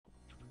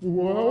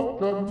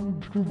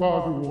Welcome to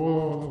my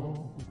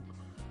world.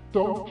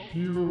 Don't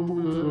you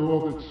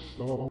love it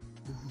so?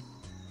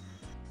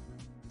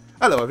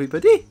 Hello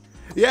everybody!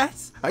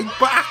 Yes, I'm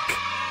back!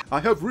 I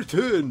have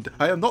returned!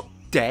 I am not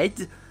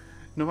dead!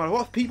 No matter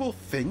what people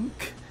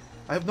think,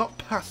 I have not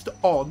passed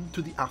on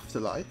to the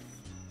afterlife.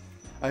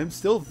 I am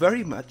still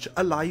very much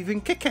alive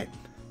and kicking.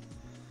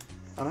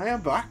 And I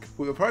am back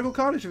with a Primal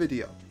Carnage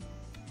video.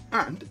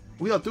 And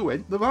we are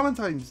doing the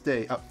Valentine's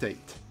Day update.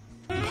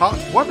 Part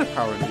 1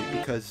 apparently,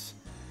 because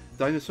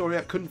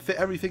Dinosauriac couldn't fit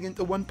everything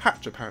into one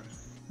patch apparently.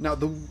 Now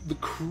the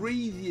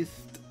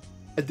craziest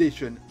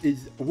addition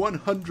is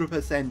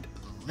 100%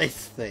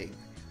 this thing.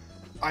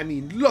 I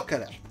mean, look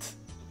at it.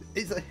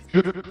 It's a...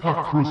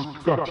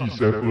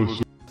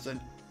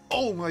 And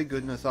oh my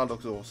goodness, that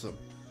looks awesome.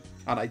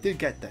 And I did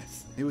get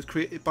this. It was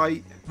created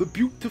by the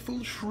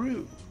beautiful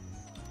Shrew.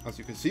 As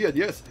you can see, and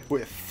yes,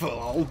 we're full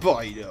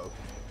albino.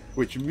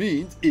 Which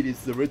means it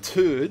is the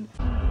return...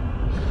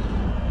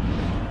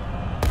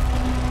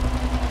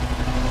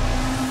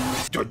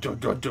 Dun, dun,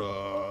 dun,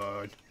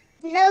 dun.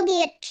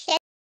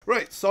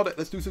 Right, sod it,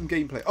 let's do some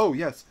gameplay. Oh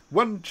yes,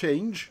 one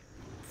change.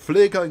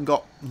 Flaregun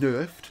got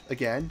nerfed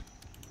again.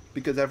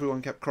 Because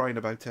everyone kept crying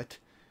about it.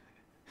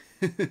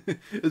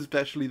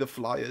 Especially the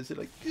flyers. They're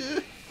like,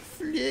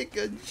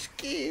 Flaregun's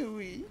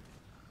scary.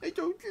 I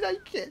don't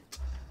like it.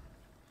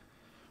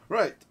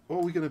 Right, what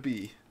are we going to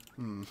be?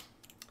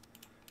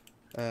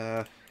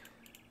 Well,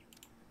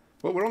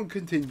 we're on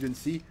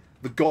contingency.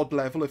 The god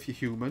level if you're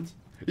humans.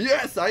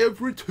 Yes, I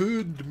have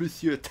returned,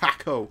 Monsieur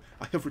Taco.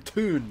 I have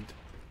returned.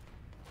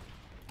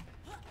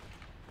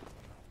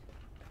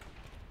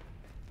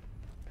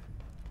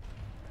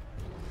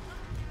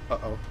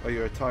 Uh-oh. Oh,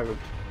 you're a tyrant.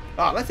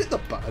 Ah, let's hit the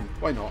button.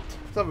 Why not?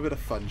 Let's have a bit of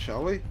fun,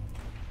 shall we?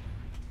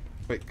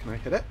 Wait, can I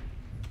hit it?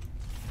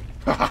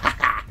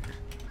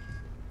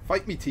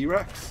 Fight me,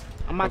 T-Rex.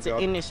 I'm about to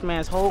end this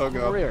man's whole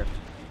career.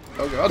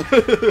 Oh god.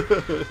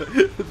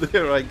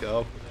 There I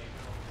go.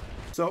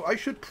 So I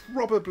should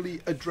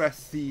probably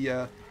address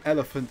the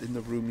elephant in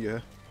the room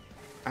here,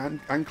 and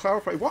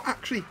clarify what has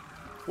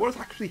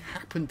actually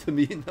happened to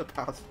me in the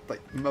past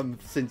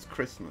month since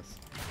Christmas.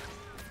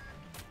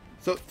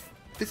 So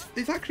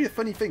it's actually a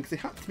funny thing because it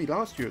happened to me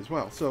last year as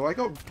well. So I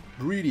got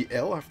really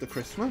ill after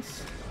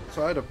Christmas,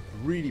 so I had a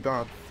really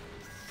bad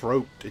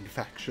throat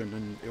infection,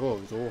 and it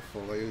was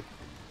awful. I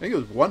think it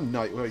was one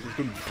night where I just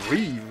couldn't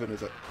breathe, and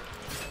it's like,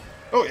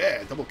 oh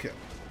yeah, double kill.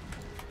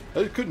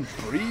 I just couldn't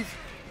breathe.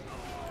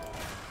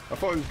 I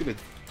thought I was going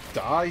to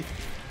die.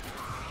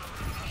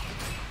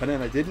 And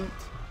then I didn't.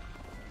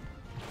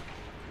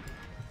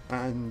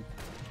 And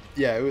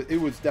yeah, it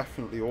was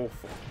definitely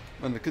awful.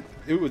 And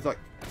it was like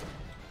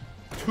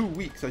 2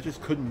 weeks I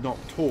just could not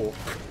talk.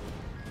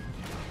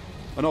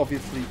 And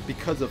obviously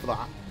because of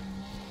that,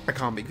 I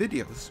can't make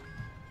videos.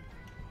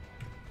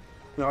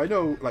 Now I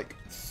know like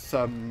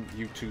some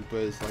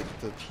YouTubers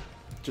like to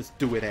just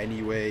do it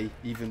anyway,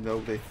 even though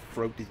their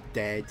throat is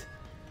dead.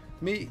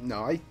 Me,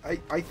 no, I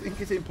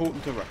think it's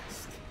important to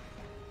rest.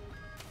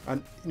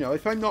 And, you know,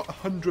 if I'm not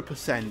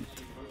 100%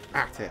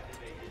 at it,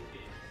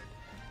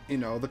 you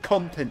know, the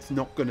content's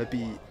not going to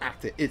be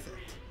at it, is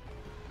it?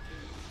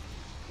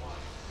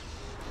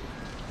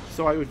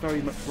 So I would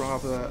very much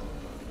rather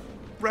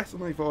rest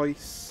my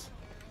voice,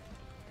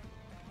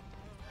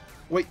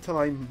 wait till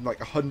I'm like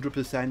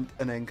 100%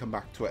 and then come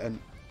back to it. And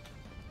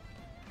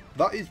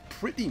that is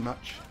pretty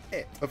much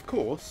it. Of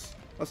course,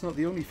 that's not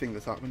the only thing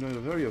that's happened. It was a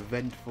very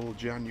eventful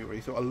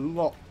January, so a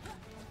lot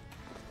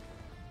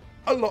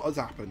has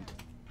happened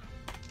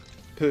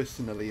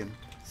personally and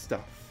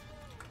stuff.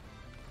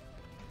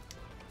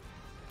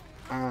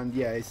 And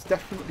yeah, it's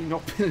definitely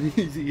not been an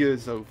easy year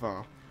so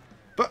far.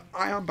 But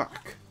I am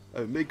back. I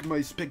make my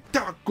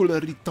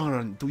spectacular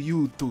return to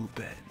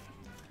YouTube.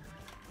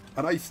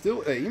 And I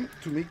still aim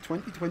to make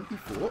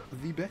 2024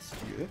 the best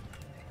year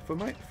for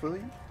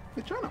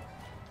the channel.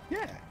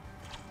 Yeah.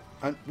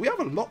 And we have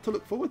a lot to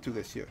look forward to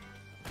this year.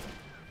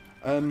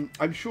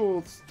 I'm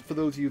sure for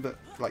those of you that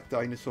like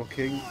Dinosaur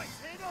King,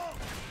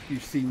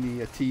 you've seen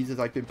the teasers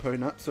I've been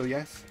putting up. So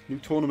yes, new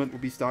tournament will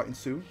be starting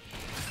soon.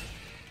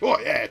 Oh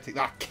yeah, take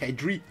that,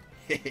 Kedri.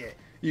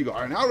 You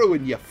got an arrow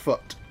in your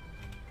foot.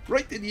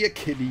 Right in the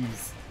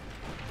Achilles.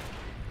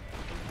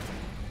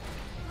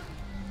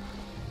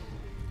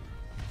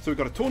 So we've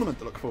got a tournament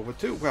to look forward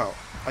to. Well,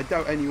 I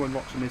doubt anyone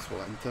watching this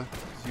will enter,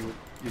 because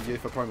you're here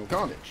for Primal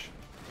Carnage.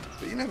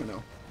 But you never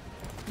know.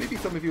 Maybe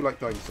some of you like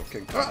Dinosaur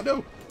King. Ah,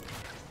 no!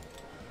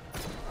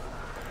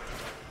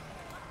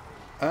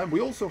 We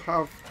also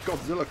have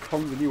Godzilla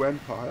Kong the New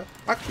Empire.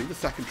 Actually, the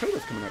second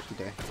trailer's coming out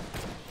today.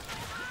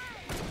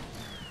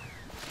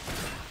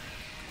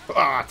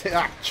 Ah, take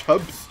that,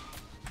 chubs!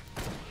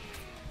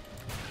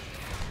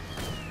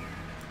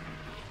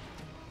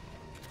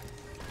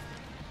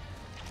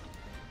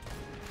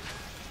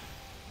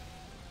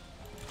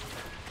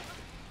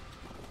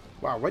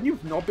 Wow, when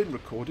you've not been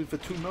recorded for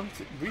 2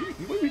 months, you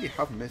really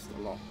have missed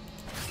a lot.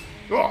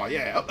 Oh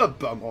yeah, up the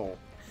bumhole.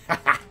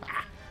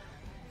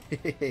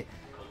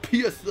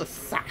 Pierce the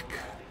sack.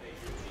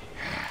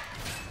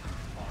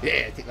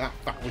 Yeah, take that,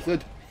 fat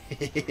wizard.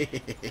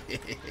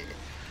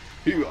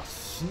 You are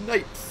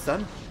sniped,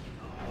 son.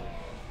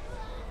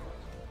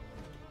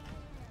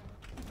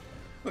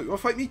 Oh, you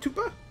want to fight me,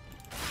 Tupa?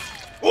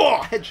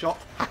 Oh, headshot.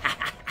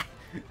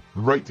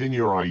 Right in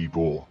your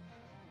eyeball.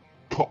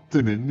 Popped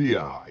him in the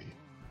eye.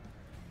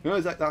 You know,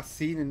 it's like that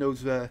scene in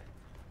those...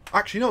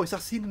 Actually, no, it's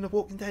that scene in The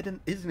Walking Dead,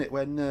 isn't it?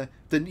 When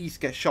Denise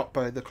gets shot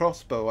by the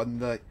crossbow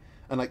and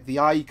like the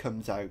eye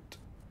comes out.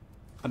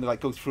 And it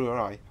like goes through her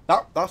eye.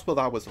 That's what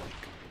that was like.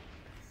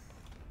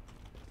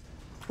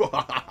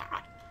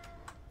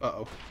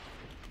 Uh-oh.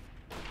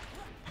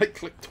 I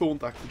clicked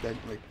taunt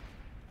accidentally.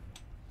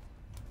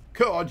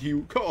 Come on,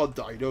 you. Come on,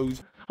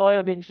 dinos. I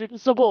am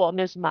invincible on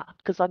this map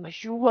because I'm a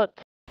shooter.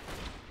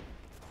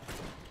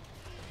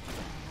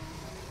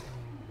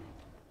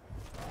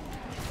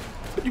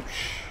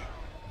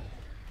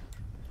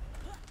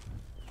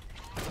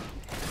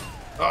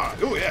 Ah,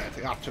 oh yeah,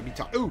 take that, Chubby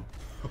Taco.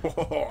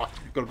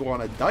 Gotta go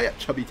on a diet,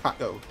 Chubby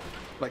Taco.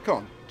 Like, come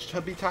on,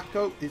 Chubby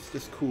Taco is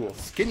just cool.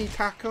 Skinny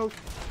Taco?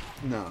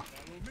 No.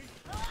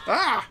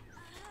 Ah!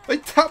 I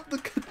tapped the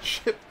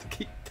chip to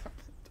keep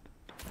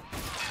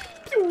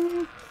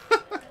tapping.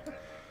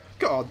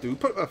 God, dude,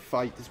 put up a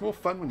fight. It's more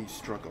fun when you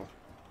struggle.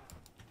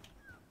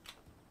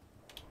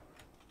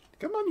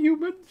 Come on,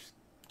 humans.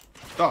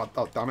 Oh,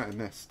 damn it, I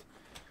missed.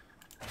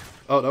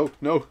 Oh, no,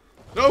 no,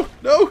 no,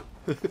 no!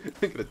 I'm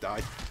gonna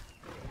die.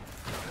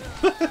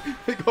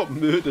 I got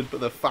murdered by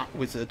the fat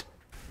wizard.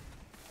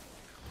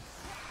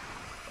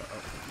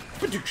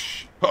 Uh-oh.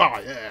 Oh,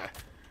 yeah.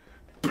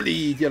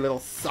 Bleed, you little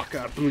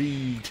sucker,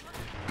 bleed.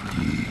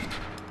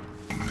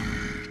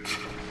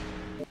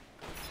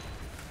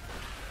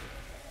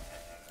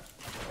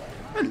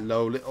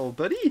 Hello, little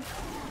buddy.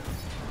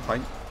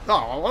 Fine.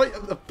 Oh, right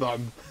at the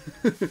bum.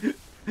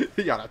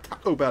 He had a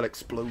Taco Bell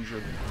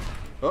explosion.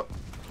 Oh.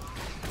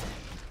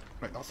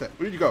 Right, that's it.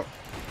 Where did you go?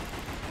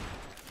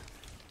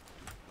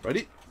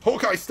 Ready?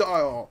 Hawkeye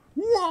style!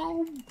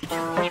 Wow!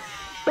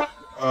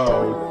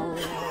 Oh.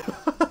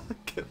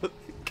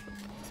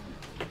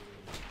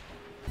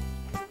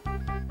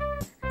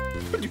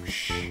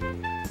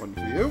 One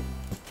for you.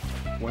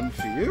 One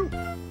for you.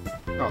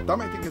 Oh,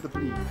 damn it, I didn't get the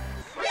bleed.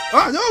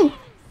 Ah, no!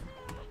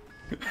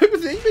 I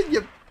was aiming,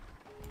 you...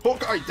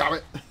 Hawkeye, damn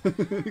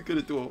it!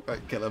 Gonna do Hawkeye,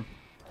 kill him.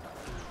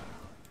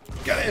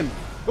 Get him!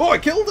 Oh, I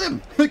killed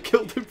him! I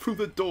killed him through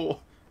the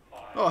door.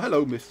 Oh,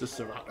 hello, Mr.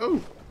 Serrato.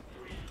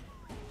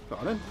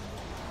 Got him.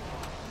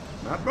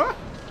 Mad bruh?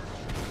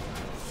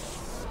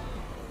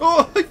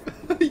 Oh,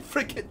 he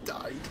freaking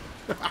died.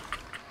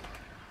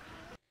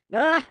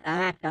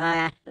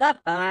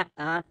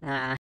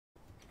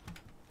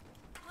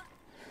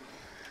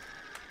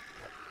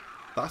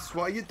 That's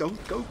why you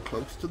don't go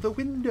close to the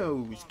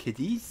windows,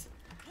 kiddies.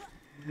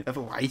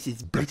 Otherwise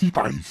it's Betty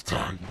Pie's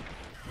time.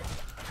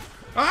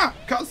 Ah!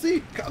 Can't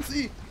see! Can't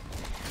see!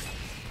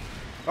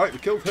 Alright, we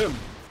killed him.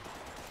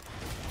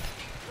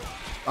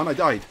 And I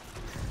died.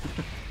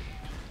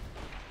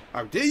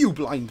 How dare you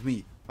blind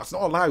me? That's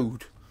not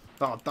allowed.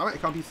 Oh, damn it, I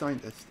can't be a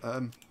scientist.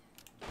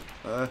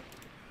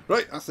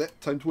 Right, that's it.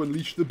 Time to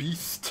unleash the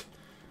beast.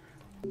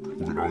 We're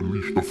gonna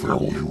unleash the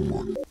feral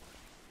human.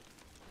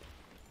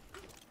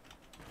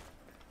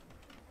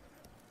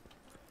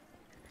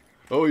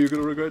 Oh, you're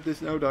gonna regret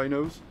this now,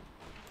 dinos.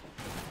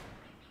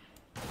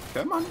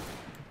 Come on.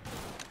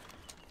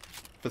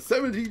 For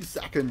 17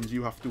 seconds,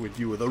 you have to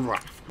endure the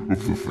wrath Of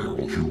the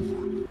feral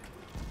human.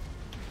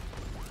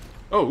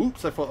 Oh,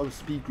 oops, I thought that was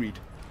speed greed.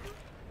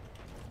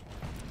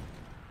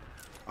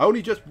 I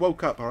only just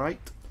woke up, alright?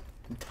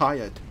 I'm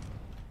tired.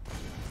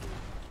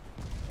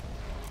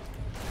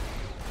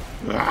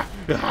 God.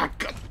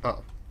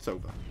 Oh, it's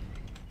over.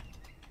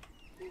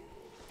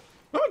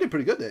 Oh, I did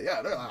pretty good there.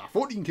 Yeah,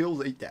 14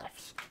 kills, 8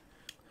 deaths.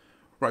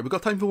 Right, we've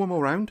got time for one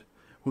more round.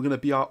 We're going to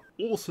be our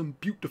awesome,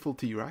 beautiful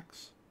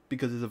T-Rex.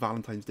 Because it's a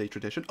Valentine's Day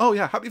tradition. Oh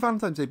yeah, happy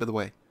Valentine's Day, by the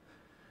way.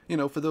 You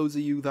know, for those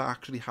of you that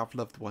actually have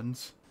loved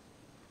ones.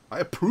 I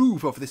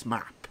approve of this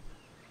map.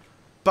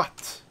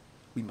 But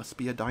we must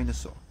be a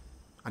dinosaur.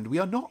 And we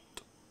are not.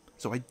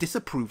 So I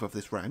disapprove of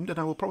this round and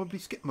I will probably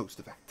skip most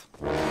of it.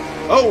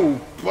 Oh,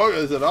 boy,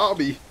 there's an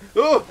army.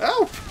 Oh,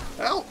 help!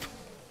 Help!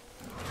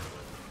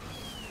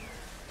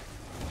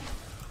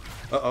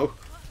 Uh-oh.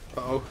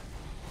 Uh-oh.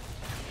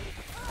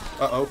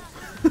 Uh-oh.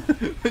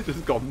 I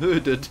just got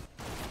murdered.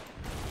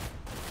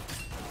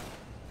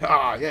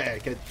 Ah, yeah,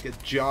 get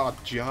jarred.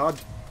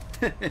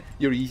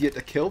 You're easier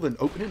to kill than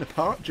opening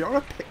a jar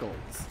of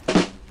pickles.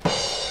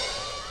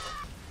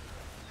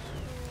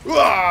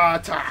 Ah,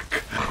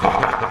 attack!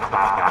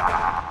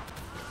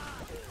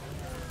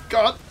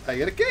 God, I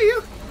gotta get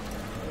you.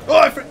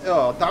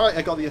 Oh, damn it,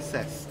 I got the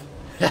assist.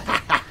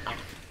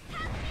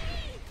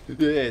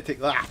 Yeah, take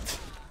that.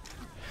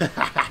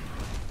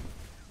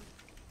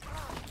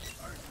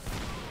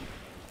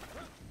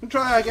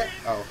 Try again.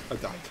 Oh, I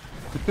died.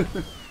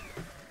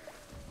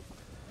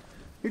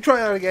 You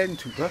try that again,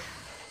 Tupa.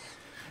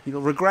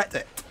 You'll regret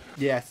it.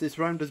 Yes, this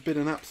round has been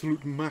an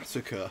absolute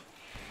massacre.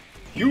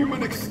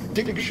 Human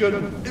extinction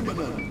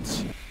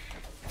imminent.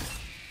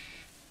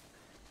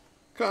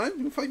 Come on,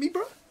 you can fight me,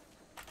 bro.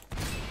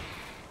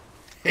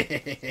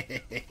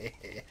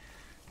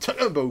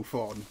 Turbo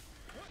fun.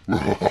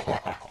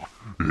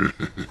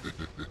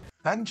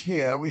 And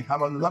here we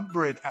have a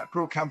lumbering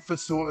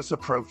Acrocanthosaurus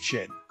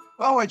approaching.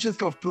 Oh, I just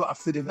got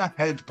blasted in the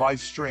head by a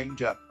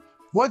stranger.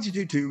 Why did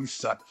you do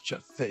such a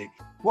thing?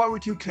 Why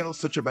would you kill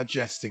such a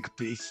majestic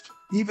beast?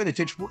 Even if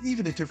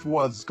it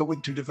was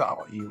going to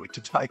devour you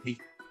into tiny.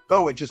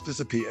 Oh, it just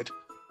disappeared.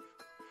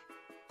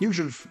 You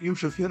should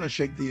feel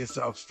ashamed of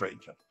yourself,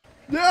 stranger.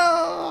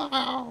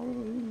 No!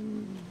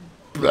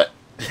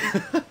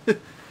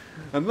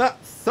 And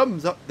that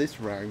sums up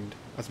this round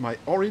as my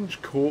orange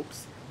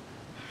corpse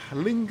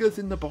lingers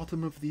in the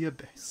bottom of the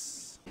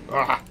abyss.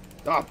 Ah,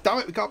 damn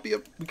it!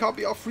 We can't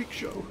be our freak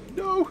show.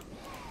 No.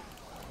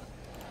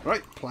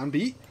 Right, plan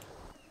B.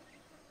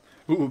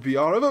 Who will be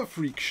our other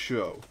freak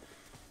show?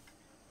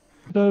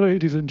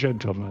 Ladies and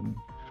gentlemen,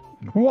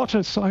 what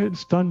has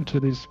science done to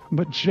this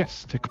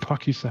majestic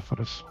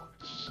Pachycephalosaurus?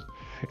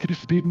 It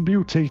has been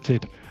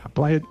mutated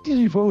by an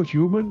evil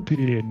human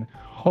being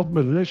of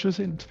malicious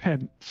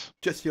intent.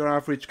 Just your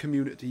average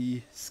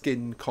community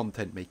skin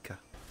content maker.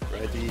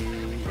 Ready?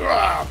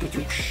 Ah,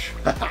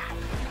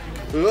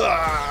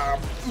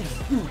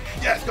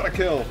 yes, got a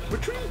kill.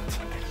 Retreat.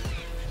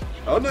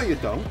 Oh no, you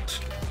don't.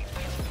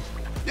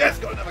 Yes,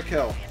 got another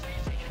kill.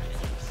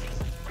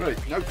 Great.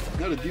 Now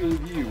to deal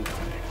with you.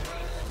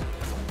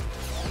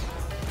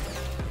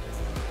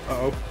 Uh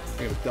oh,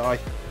 I'm gonna die.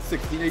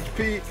 16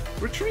 HP.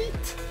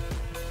 Retreat.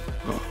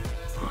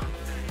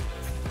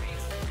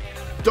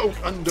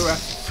 Don't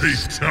underestimate.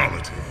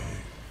 Fatality.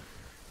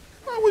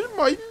 That was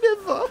my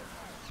liver.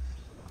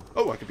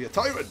 Oh, I could be a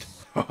tyrant.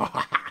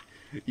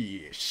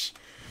 Yes.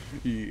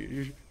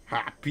 Yes.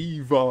 Happy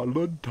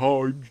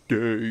Valentine's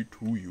Day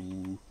to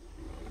you.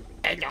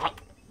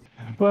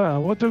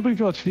 Well, what have we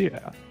got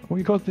here?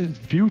 We got this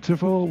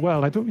beautiful,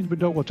 well, I don't even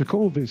know what to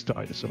call this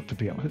dinosaur, to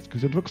be honest,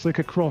 because it looks like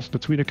a cross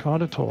between a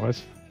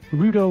Carnotaurus,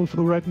 Rudolph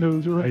the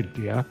Red-Nosed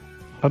Reindeer,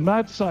 a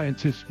mad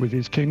scientist with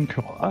his king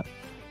collar,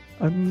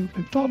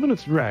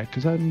 Dominus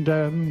Rex,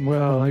 and,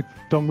 well, I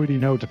don't really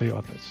know, to be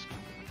honest.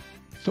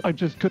 So I'm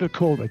just going to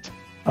call it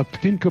a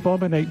pink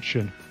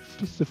abomination,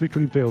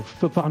 specifically built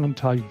for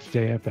Valentine's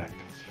Day event.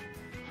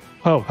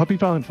 Oh, happy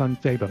Valentine's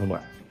Day, by the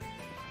way.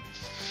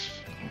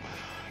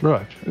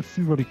 Right, let's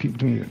see what he keeps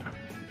doing.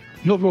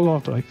 Not roll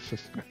off like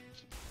suspect.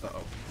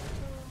 Uh-oh.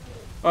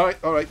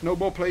 Alright, no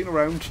more playing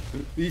around.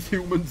 These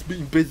humans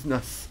mean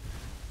business.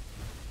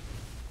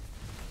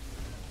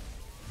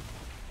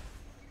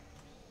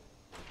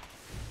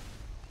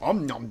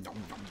 Nom nom nom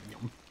nom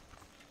nom.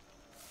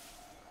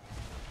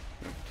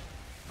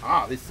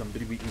 Ah, there's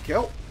somebody we can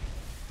kill.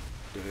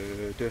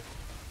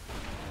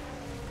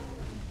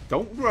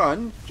 Don't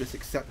run, just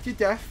accept your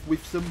death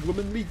with some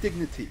womanly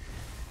dignity.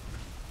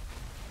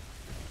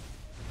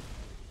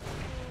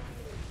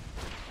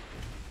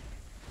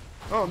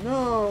 Oh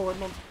no,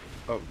 I'm on...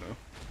 Oh no.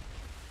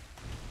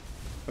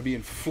 I'm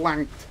being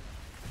flanked.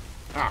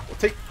 Ah, we'll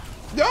take...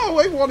 No,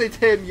 I wanted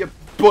him, you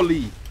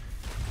bully!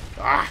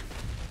 Ah!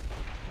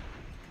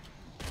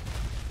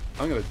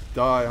 I'm gonna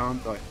die,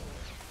 aren't I?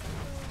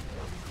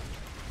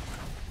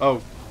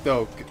 Oh,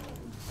 no.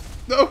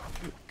 No!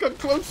 Come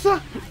closer!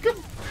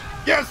 Come...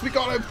 Yes, we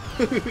got him!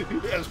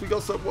 Yes, we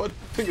got someone.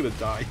 I'm gonna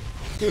die.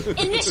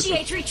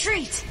 Initiate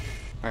retreat!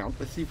 Hang on,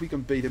 let's see if we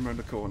can bait him around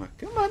the corner.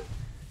 Come on!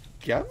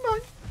 Come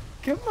on!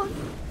 Come on!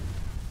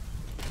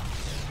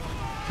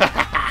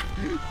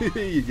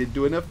 You didn't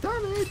do enough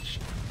damage!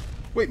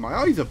 Wait, my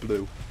eyes are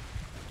blue.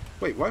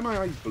 Wait, why are my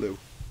eyes blue?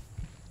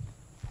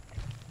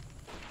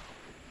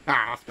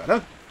 Ah, that's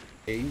better.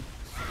 Aim.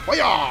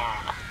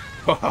 Fire!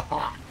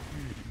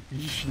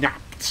 He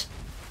snapped.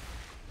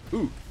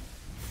 Ooh.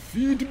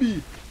 Feed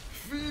me!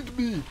 Feed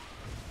me!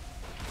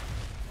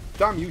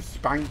 Damn you,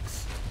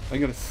 Spanx. I'm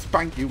gonna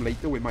spank you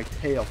later with my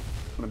tail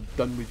when I'm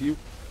done with you.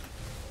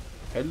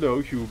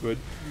 Hello, human.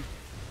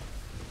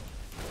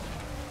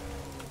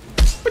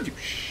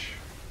 Badoosh.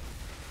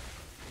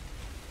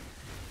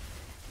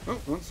 Oh,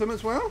 want some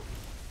as well?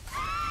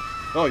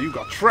 Oh, you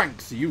got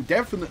tranks, so you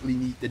definitely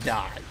need to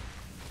die.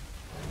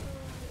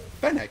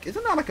 Fennec,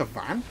 isn't that like a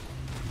van?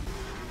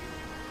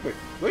 Wait,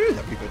 where is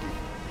everybody?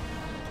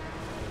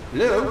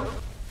 Hello?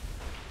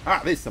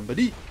 Ah, there's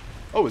somebody.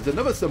 Oh, there's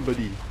another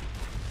somebody.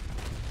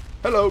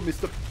 Hello,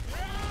 Mr.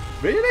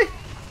 Really?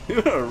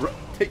 You're gonna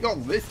take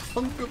on this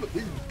hunk of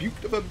this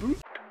beaut of a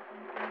brute?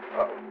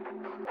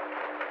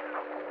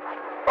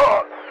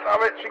 Oh,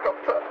 damn it, she got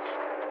touched.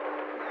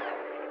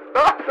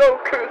 Ah, no,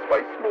 curse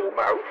my small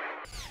mouth.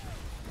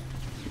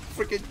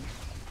 Freaking...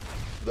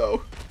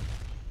 No.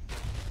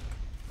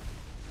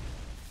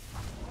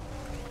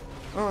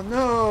 Oh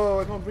no,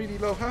 I'm on really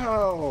low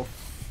health.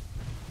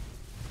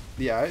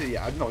 Yeah,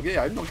 I'm not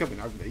coming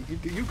out, mate.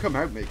 You come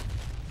out, mate.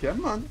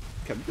 Come on,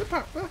 come to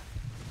Papa.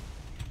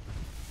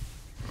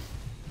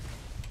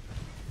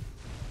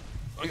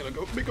 I'm gonna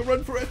go make a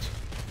run for it.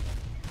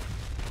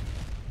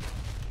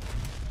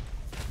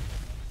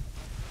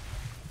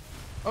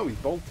 Oh, he's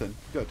bolting.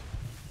 Good.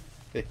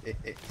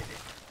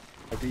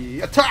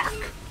 The attack!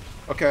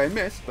 Okay, I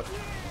missed, but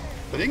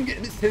I didn't get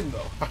in his tin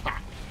though.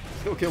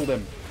 Still killed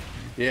him.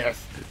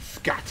 Yes,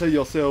 scatter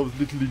yourselves,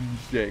 little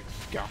insects.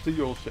 Scatter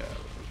yourselves.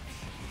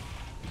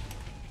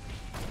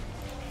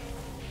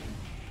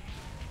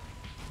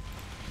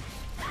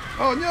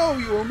 Oh no,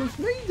 you almost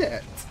made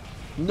it.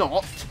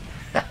 Not.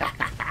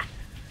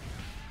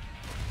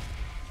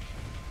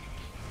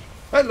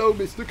 Hello,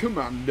 Mr.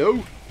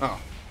 Commando. Ah,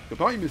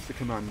 goodbye, Mr.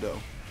 Commando.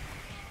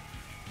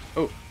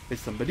 Oh, there's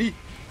somebody.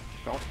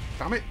 God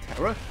damn it,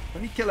 Terror.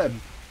 Let me kill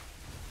him.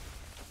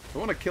 I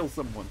want to kill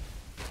someone.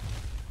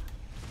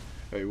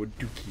 I want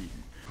to kill.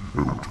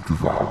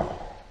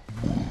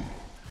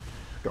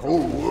 The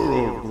whole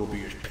world will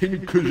be as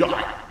pink as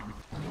I.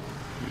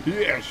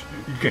 Yes,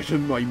 get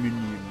them, my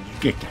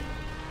minions. Get them.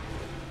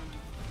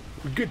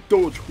 Get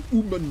those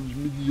humans,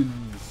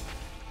 minions.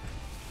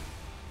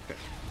 Okay.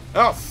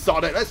 Oh,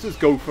 sod it. Let's just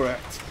go for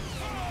it.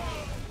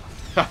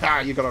 Haha,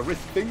 you gotta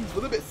risk things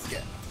for the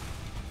biscuit.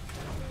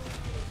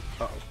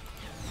 Uh oh.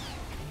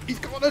 He's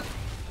got it.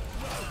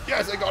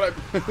 Yes, I got him.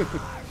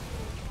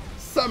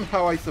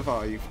 Somehow I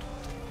survived.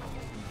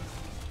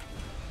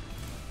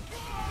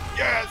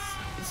 Yes!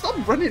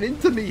 Stop running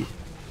into me.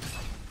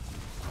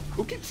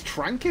 Who keeps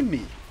tranking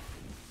me?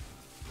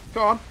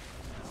 Go on.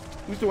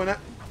 Who's doing it?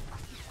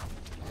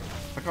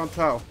 I can't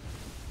tell.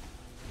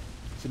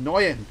 It's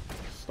annoying.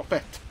 Stop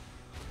it.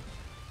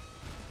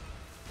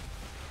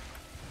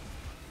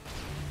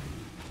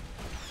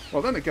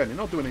 Well, then again, you're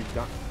not doing any of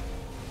that.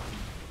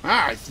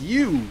 Ah, it's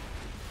you!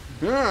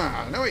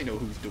 Ah, now I know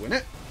who's doing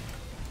it.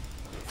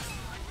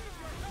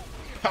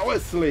 Power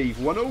Slave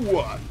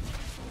 101.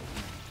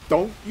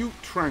 Don't you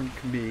trank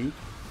me.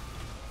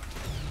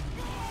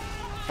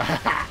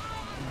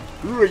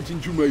 Right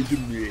into my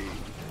domain.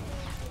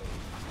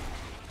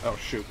 Oh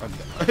shoot, I'm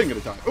gonna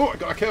die. Oh, I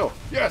got a kill.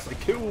 Yes, I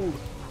killed.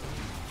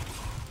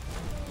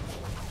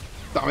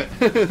 Damn it.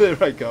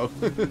 There I go.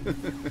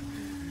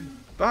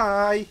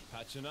 Bye.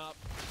 Patching up.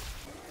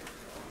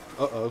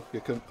 Uh-oh,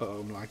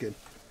 I'm lagging.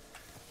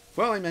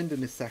 Well, I'm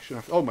ending this session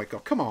after. Oh my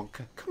god, come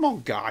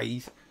on,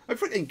 guys! I'm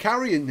freaking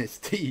carrying this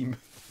team.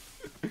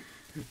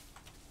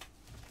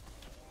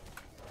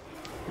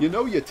 You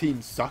know your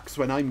team sucks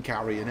when I'm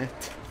carrying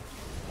it.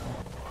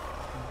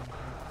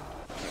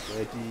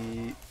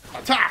 Ready,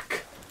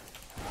 attack!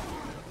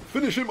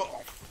 Finish him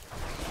off.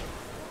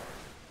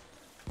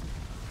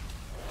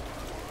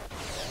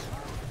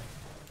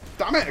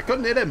 Damn it! I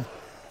couldn't hit him.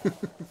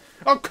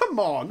 Oh come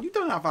on! You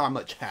don't have that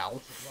much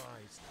health.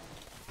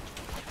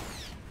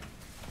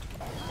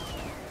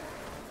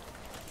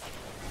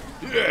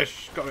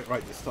 Yes, got it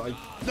right this time.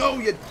 No,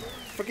 you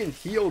freaking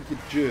healed, you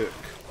jerk.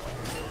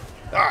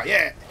 Ah,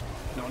 yeah.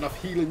 Not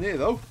enough healing there,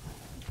 though.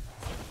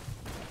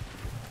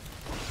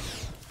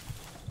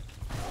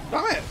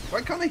 Damn it.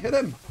 Why can't I hit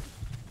him?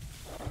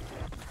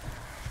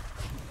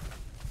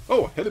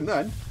 Oh, hit him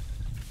then.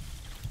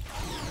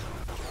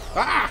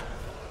 Ah!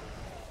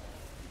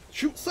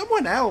 Shoot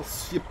someone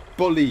else, you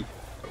bully.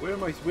 Where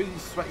are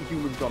these sweaty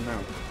humans gone now?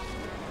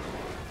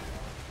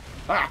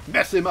 Ah,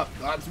 mess him up,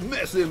 lads.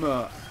 Mess him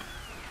up.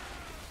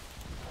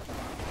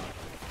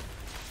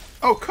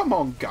 Oh, come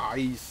on,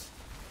 guys.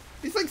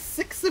 There's like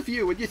 6 of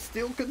you and you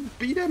still couldn't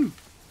beat him.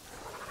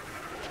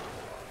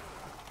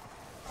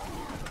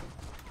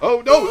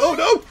 Oh, no. Oh,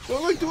 no.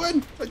 What am I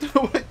doing? I don't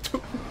know what I'm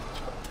doing.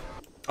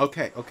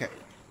 Okay, okay.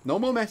 No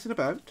more messing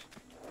about.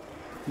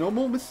 No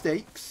more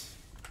mistakes.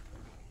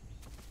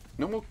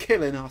 No more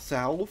killing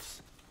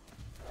ourselves.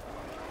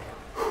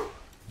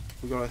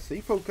 We gotta stay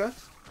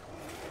focused.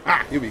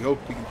 Ah, here we go.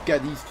 We can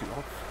get these two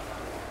off.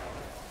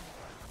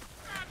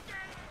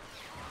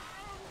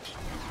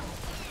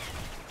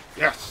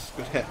 Yes,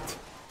 good hit.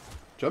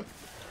 Jump.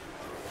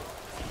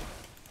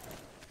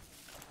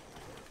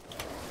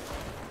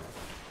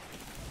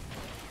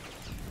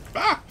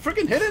 Ah,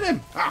 freaking hitting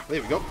him. Ah,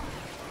 there we go.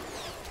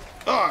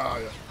 Ah,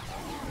 yeah.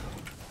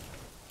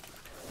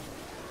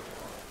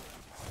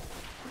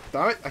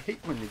 Damn it, I hate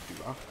when they do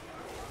that.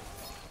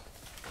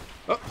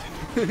 Oh,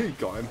 he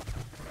got him.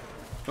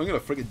 I'm gonna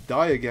freaking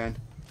die again.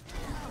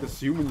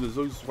 This humans are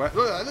so sweat.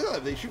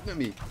 Look, they're shooting at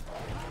me.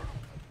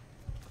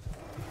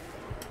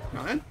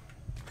 Man.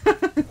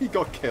 He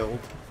got killed.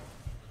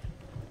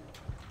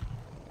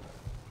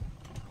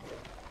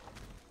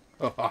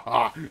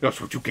 That's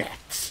what you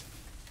get.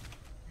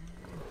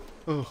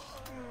 Oh,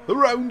 the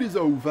round is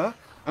over,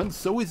 and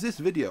so is this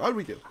video. How do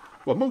we do?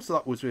 Well, most of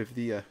that was with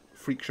the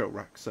freak show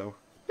rack, so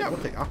yeah, we'll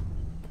take that.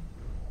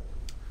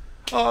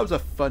 Oh, that was a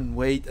fun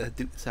way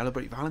to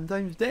celebrate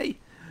Valentine's Day.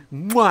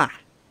 Mwah!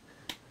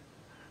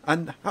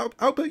 And how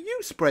about you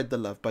spread the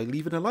love by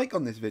leaving a like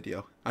on this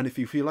video? And if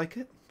you feel like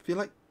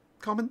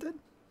commenting,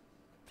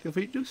 feel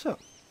free to do so.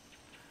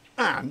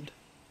 And,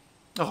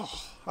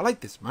 oh, I like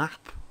this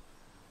map.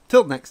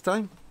 Till next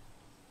time,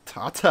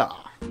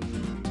 ta-ta.